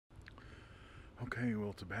Okay, well,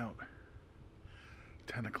 it's about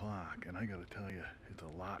 10 o'clock, and I gotta tell you, it's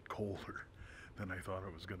a lot colder than I thought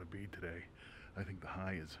it was gonna be today. I think the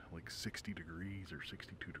high is like 60 degrees or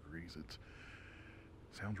 62 degrees. It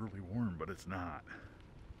sounds really warm, but it's not.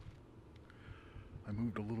 I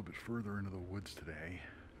moved a little bit further into the woods today.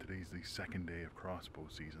 Today's the second day of crossbow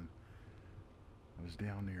season. I was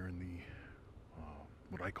down there in the,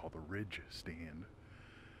 what I call the ridge stand.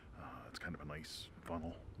 It's kind of a nice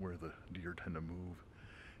funnel where the deer tend to move,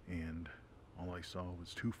 and all I saw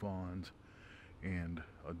was 2 fawns and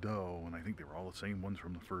a doe, and I think they were all the same ones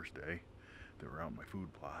from the first day. They were out in my food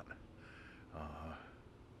plot.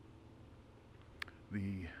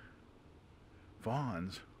 The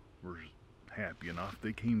fawns were happy enough.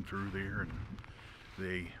 They came through there and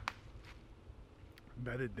they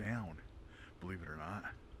bedded down, believe it or not.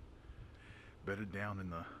 Bedded down in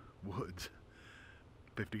the woods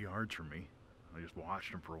 50 yards from me. I just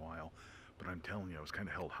watched them for a while, but I'm telling you, I was kind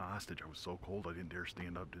of held hostage. I was so cold, I didn't dare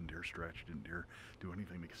stand up, didn't dare stretch, didn't dare do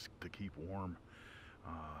anything to keep warm.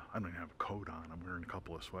 I don't even have a coat on. I'm wearing a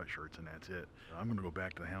couple of sweatshirts and that's it. I'm gonna go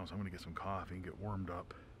back to the house. I'm gonna get some coffee and get warmed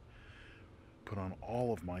up, put on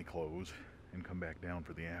all of my clothes, and come back down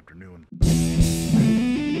for the afternoon.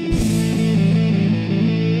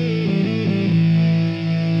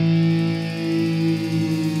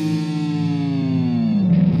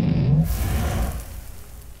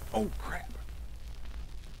 Oh, crap.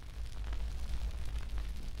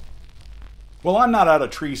 Well, I'm not out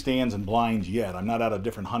of tree stands and blinds yet. I'm not out of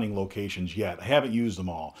different hunting locations yet. I haven't used them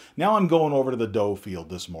all. Now I'm going over to the doe field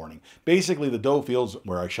this morning. Basically, the doe field's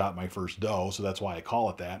where I shot my first doe, so that's why I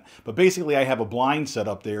call it that. But basically, I have a blind set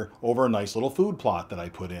up there over a nice little food plot that I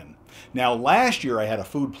put in. Now, last year I had a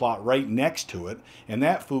food plot right next to it, and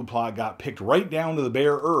that food plot got picked right down to the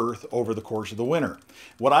bare earth over the course of the winter.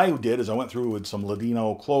 What I did is I went through with some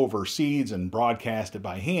ladino clover seeds and broadcast it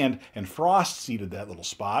by hand and frost seeded that little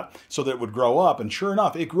spot so that it would grow up, and sure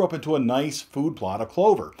enough, it grew up into a nice food plot of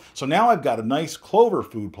clover. So now I've got a nice clover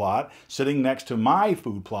food plot sitting next to my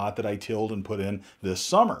food plot that I tilled and put in this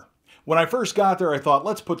summer. When I first got there, I thought,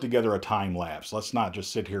 let's put together a time lapse. Let's not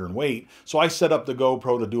just sit here and wait. So I set up the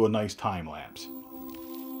GoPro to do a nice time lapse.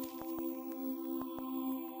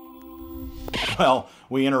 Well,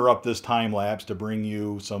 we interrupt this time lapse to bring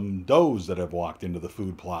you some does that have walked into the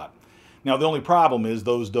food plot. Now, the only problem is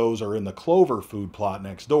those does are in the clover food plot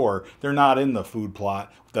next door. They're not in the food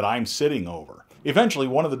plot that I'm sitting over. Eventually,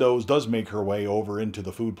 one of the does does make her way over into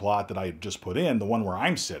the food plot that I just put in, the one where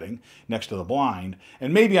I'm sitting, next to the blind,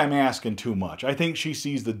 and maybe I'm asking too much. I think she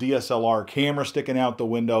sees the DSLR camera sticking out the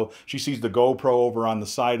window, she sees the GoPro over on the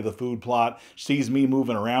side of the food plot, sees me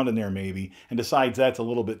moving around in there maybe, and decides that's a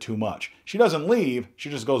little bit too much. She doesn't leave, she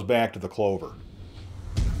just goes back to the clover.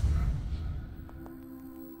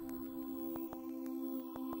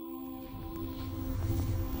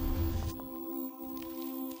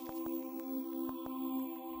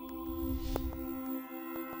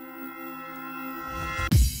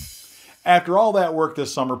 After all that work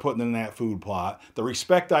this summer putting in that food plot, the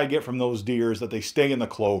respect I get from those deer is that they stay in the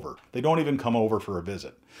clover. They don't even come over for a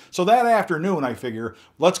visit. So that afternoon I figure,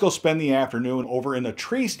 let's go spend the afternoon over in the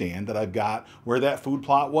tree stand that I've got where that food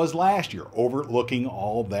plot was last year, overlooking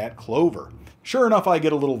all that clover. Sure enough, I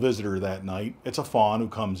get a little visitor that night. It's a fawn who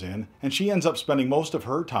comes in, and she ends up spending most of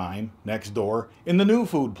her time next door in the new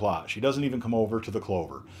food plot. She doesn't even come over to the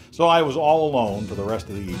clover. So I was all alone for the rest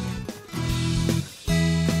of the evening.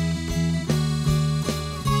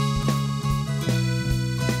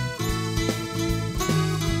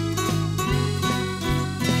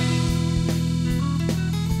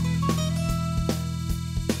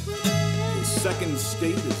 Second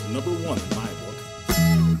state is #1 in my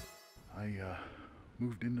book. I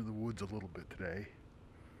moved into the woods a little bit today,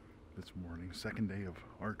 this morning. Second day of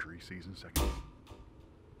archery season.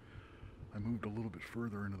 I moved a little bit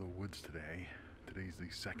further into the woods today. Today's the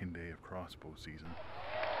second day of crossbow season.